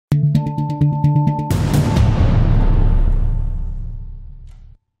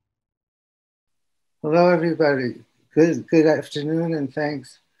Hello, everybody. Good afternoon, and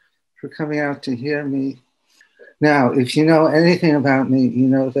thanks for coming out to hear me. Now, if you know anything about me, you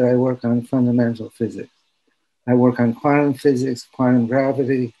know that I work on fundamental physics. I work on quantum physics, quantum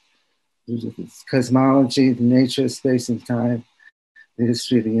gravity, cosmology, the nature of space and time, the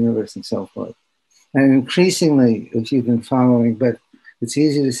history of the universe, and so forth. And increasingly, if you've been following, but it's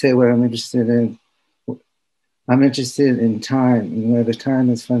easy to say what I'm interested in. I'm interested in time, and whether time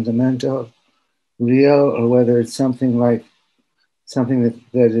is fundamental, real, or whether it's something that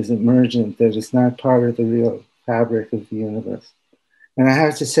is emergent, that is not part of the real fabric of the universe. And I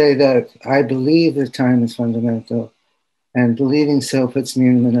have to say that I believe that time is fundamental, and believing so puts me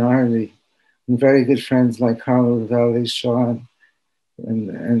in the minority. And very good friends like Carlo Rovelli, Sean,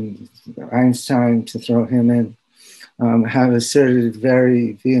 and Einstein, to throw him in, have asserted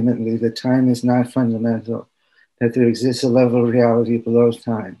very vehemently that time is not fundamental, that there exists a level of reality below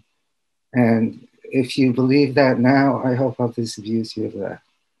time. And if you believe that now, I hope I'll disabuse you of that.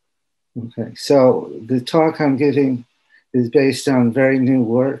 Okay, so the talk I'm giving is based on very new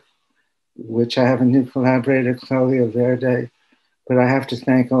work, which I have a new collaborator, Claudia Verde, but I have to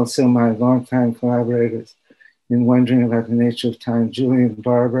thank also my longtime collaborators in wondering about the nature of time, Julian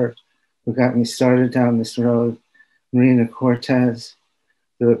Barber, who got me started down this road, Marina Cortez,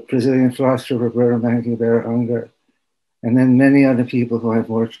 the Brazilian philosopher Roberto Mangueira Unger, and then many other people who I've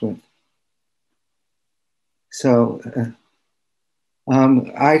worked with. So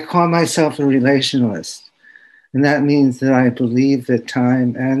I call myself a relationalist, and that means that I believe that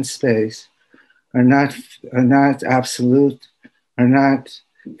time and space are not absolute, are not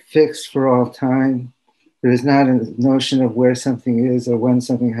fixed for all time. There is not a notion of where something is or when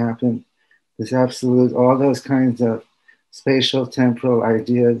something happened. There's absolute, all those kinds of spatial, temporal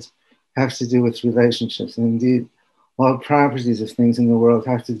ideas have to do with relationships. And indeed, all properties of things in the world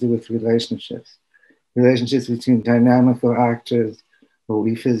have to do with relationships. Relationships between dynamical actors, what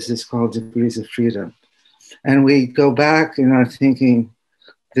we physicists call degrees of freedom. And we go back in our thinking,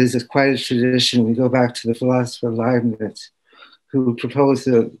 there's quite a tradition. We go back to the philosopher Leibniz, who proposed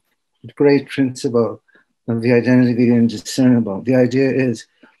a great principle of the identity of the indiscernible. The idea is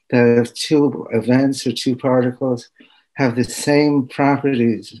that if two events or two particles have the same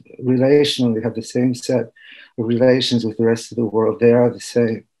properties, relationally have the same set of relations with the rest of the world, they are the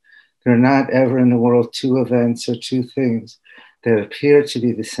same. There are not ever in the world two events or two things that appear to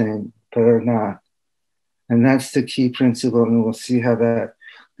be the same, but are not. And that's the key principle, and we'll see how that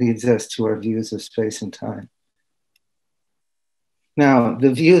leads us to our views of space and time. Now,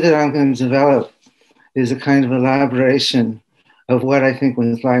 the view that I'm going to develop is a kind of elaboration of what I think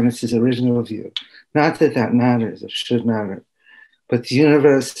was Leibniz's original view. Not that that matters or should matter, but the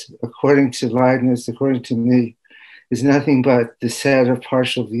universe, according to Leibniz, according to me, is nothing but the set of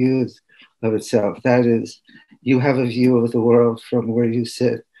partial views of itself. That is, you have a view of the world from where you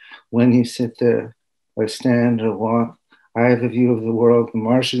sit, when you sit there, or stand or walk. I have a view of the world. The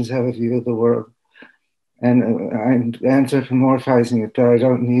Martians have a view of the world. And I'm anthropomorphizing it, but I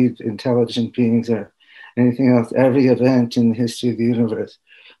don't need intelligent beings or anything else. Every event in the history of the universe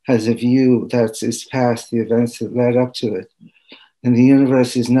has a view that is past the events that led up to it. And the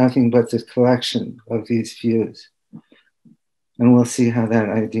universe is nothing but the collection of these views. And we'll see how that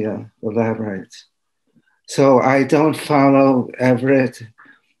idea elaborates. So I don't follow Everett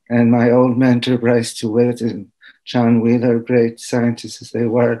and my old mentor, Bryce DeWitt and John Wheeler, great scientists as they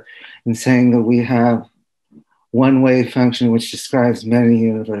were, in saying that we have one wave function which describes many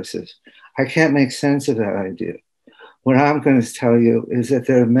universes. I can't make sense of that idea. What I'm going to tell you is that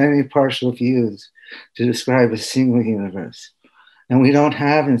there are many partial views to describe a single universe. And we don't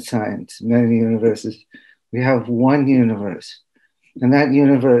have in science many universes. We have one universe. And that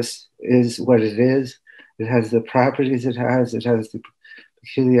universe is what it is. It has the properties it has the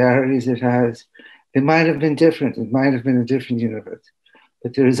peculiarities it has. It might have been different. It might have been a different universe.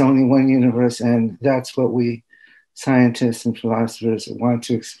 But there is only one universe, and that's what we scientists and philosophers want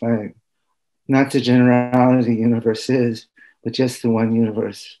to explain. Not the generality universe is, but just the one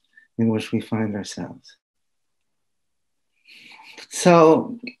universe in which we find ourselves.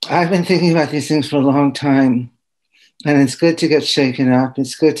 So I've been thinking about these things for a long time, and it's good to get shaken up.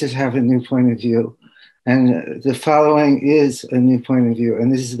 It's good to have a new point of view. And the following is a new point of view.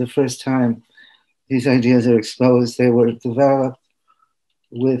 And this is the first time these ideas are exposed. They were developed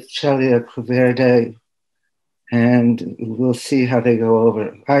with Celia Verde, and we'll see how they go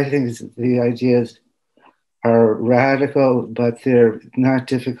over. I think the ideas are radical, but they're not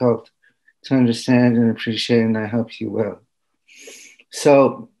difficult to understand and appreciate, and I hope you will.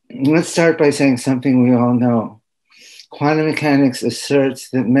 So let's start by saying something we all know. Quantum mechanics asserts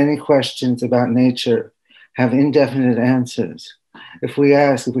that many questions about nature have indefinite answers. If we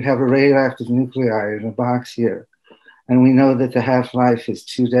have a radioactive nuclei in a box here, and we know that the half-life is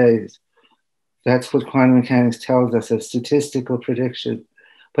 2 days, that's what quantum mechanics tells us, a statistical prediction.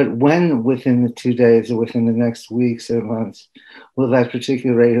 But when within the 2 days or within the next weeks or months will that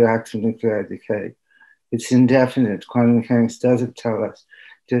particular radioactive nuclei decay? It's indefinite. Quantum mechanics doesn't tell us,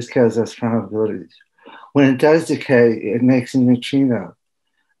 it just tells us probabilities. When it does decay, it makes a neutrino.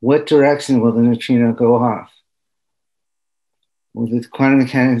 What direction will the neutrino go off? Well, the quantum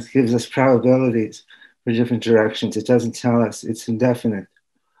mechanics gives us probabilities for different directions. It doesn't tell us, it's indefinite.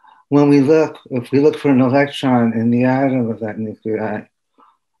 When we look, if we look for an electron in the atom of that nuclei,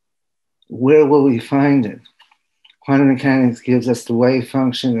 where will we find it? Quantum mechanics gives us the wave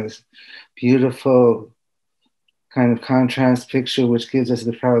function, this beautiful kind of contrast picture, which gives us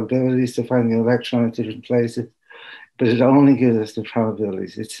the probabilities to find the electron at different places, but it only gives us the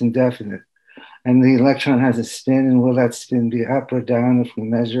probabilities. It's indefinite. And the electron has a spin, and will that spin be up or down if we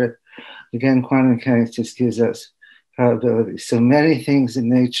measure it? Again, quantum mechanics just gives us probabilities. So many things in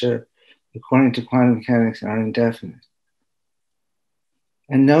nature, according to quantum mechanics, are indefinite.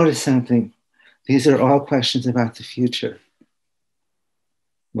 And notice something. These are all questions about the future.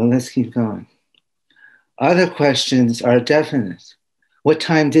 Well, let's keep going. Other questions are definite. What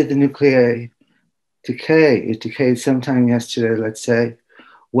time did the nuclei decay? It decayed sometime yesterday, let's say.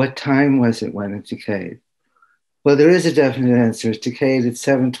 What time was it when it decayed? Well, there is a definite answer. It decayed at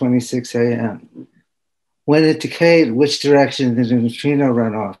 7:26 a.m. When it decayed, which direction did the neutrino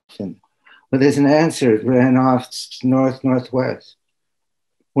run off in? Well, there's an answer. It ran off north-northwest.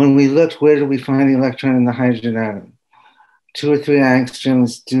 When we looked, where did we find the electron in the hydrogen atom? 2 or 3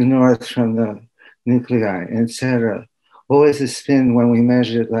 angstroms due north from the nuclei, etc. What was the spin when we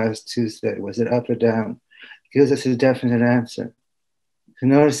measured it last Tuesday? Was it up or down? It gives us a definite answer. To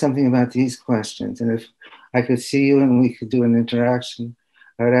notice something about these questions, and if I could see you and we could do an interaction,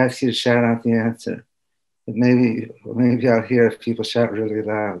 I would ask you to shout out the answer. But maybe I'll hear if people shout really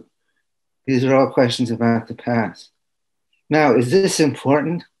loud. These are all questions about the past. Now, is this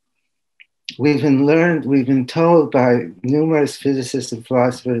important? We've been told by numerous physicists and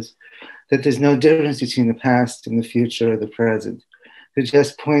philosophers that there's no difference between the past and the future or the present. They're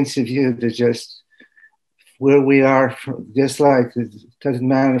just points of view. They're just where we are, just like it doesn't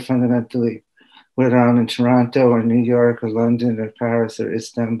matter fundamentally whether I'm in Toronto or New York or London or Paris or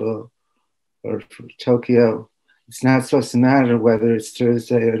Istanbul or Tokyo. It's not supposed to matter whether it's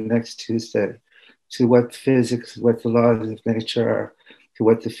Thursday or next Tuesday, to what physics, what the laws of nature are, to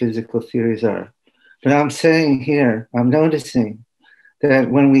what the physical theories are. But I'm saying here, I'm noticing that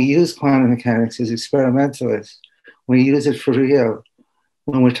when we use quantum mechanics as experimentalists, we use it for real.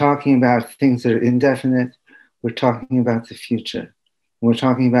 When we're talking about things that are indefinite, we're talking about the future. When we're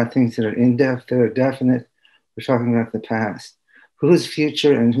talking about things that are definite, we're talking about the past. Whose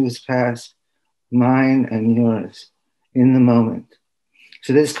future and whose past? Mine and yours, in the moment.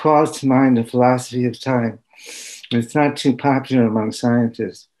 So this calls to mind a philosophy of time. It's not too popular among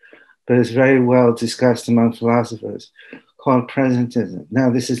scientists, but it's very well discussed among philosophers, called presentism.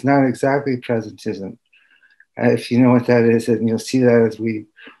 Now, this is not exactly presentism. If you know what that is, and you'll see that as we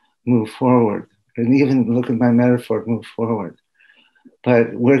move forward, and even look at my metaphor, move forward.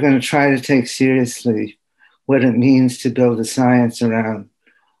 But we're going to try to take seriously what it means to build a science around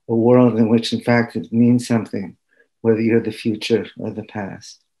a world in which, in fact, it means something, whether you're the future or the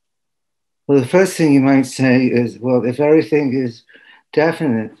past. Well, the first thing you might say is, well, if everything is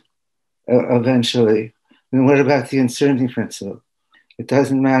definite eventually, then what about the uncertainty principle? It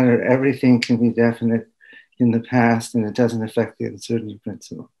doesn't matter. Everything can be definite in the past, and it doesn't affect the uncertainty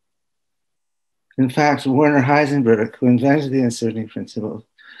principle. In fact, Werner Heisenberg, who invented the uncertainty principle,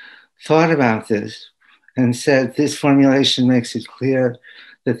 thought about this and said this formulation makes it clear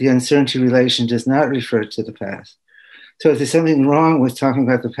that the uncertainty relation does not refer to the past. So if there's something wrong with talking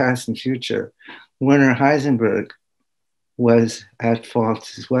about the past and future, Werner Heisenberg was at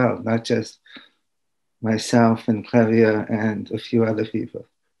fault as well, not just myself and Claudia and a few other people.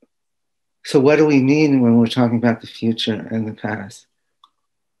 So what do we mean when we're talking about the future and the past?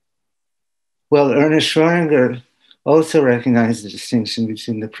 Well, Ernest Schrödinger also recognized the distinction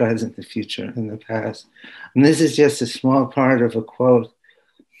between the present, the future, and the past. And this is just a small part of a quote.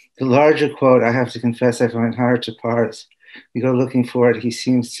 The larger quote, I have to confess, I find hard to parse. You go looking for it, he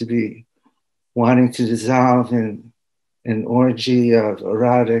seems to be wanting to dissolve in an orgy of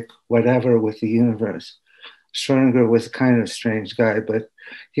erotic whatever with the universe. Schrödinger was a kind of strange guy, but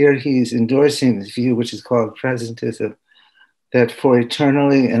here he's endorsing this view, which is called presentism, that for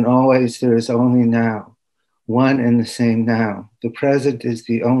eternally and always there is only now. one and the same now. The present is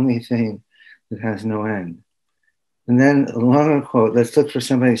the only thing that has no end. And then a longer quote, let's look for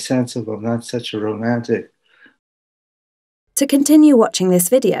somebody sensible, not such a romantic. To continue watching this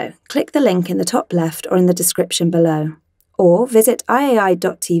video, click the link in the top left or in the description below. Or visit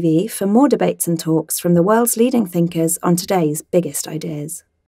iai.tv for more debates and talks from the world's leading thinkers on today's biggest ideas.